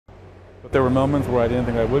But there were moments where I didn't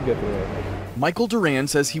think I would get through it. Michael Duran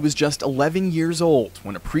says he was just 11 years old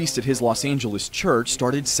when a priest at his Los Angeles church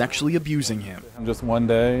started sexually abusing him. Just one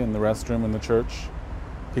day in the restroom in the church,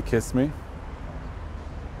 he kissed me.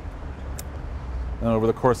 And over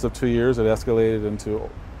the course of 2 years, it escalated into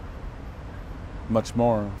much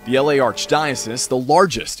more. The LA Archdiocese, the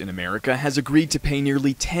largest in America, has agreed to pay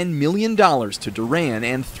nearly $10 million to Duran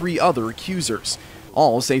and 3 other accusers.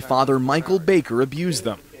 All say Father Michael Baker abused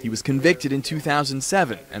them. He was convicted in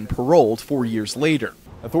 2007 and paroled 4 years later.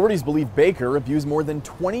 Authorities believe Baker abused more than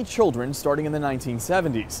 20 children starting in the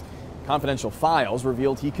 1970s. Confidential files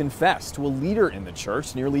revealed he confessed to a leader in the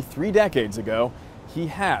church nearly 3 decades ago. He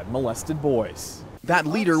had molested boys. That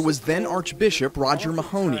leader was then Archbishop Roger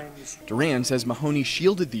Mahoney. Duran says Mahoney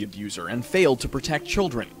shielded the abuser and failed to protect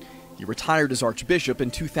children. He retired as Archbishop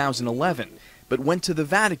in 2011, but went to the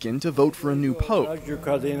Vatican to vote for a new pope.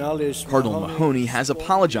 Cardinal Mahoney has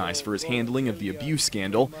apologized for his handling of the abuse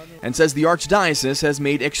scandal and says the Archdiocese has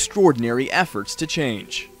made extraordinary efforts to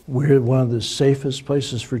change. We're one of the safest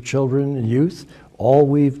places for children and youth. All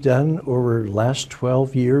we've done over the last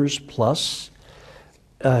 12 years plus,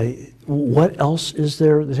 what else is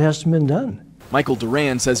there that hasn't been done? Michael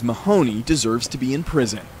Duran says Mahoney deserves to be in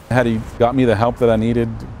prison. Had he got me the help that I needed,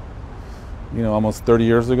 almost 30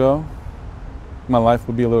 years ago, my life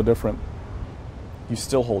would be a little different. You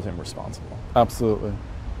still hold him responsible? Absolutely.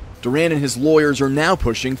 Duran and his lawyers are now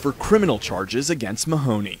pushing for criminal charges against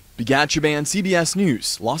Mahoney. Bigat Chaban, CBS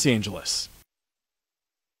News, Los Angeles.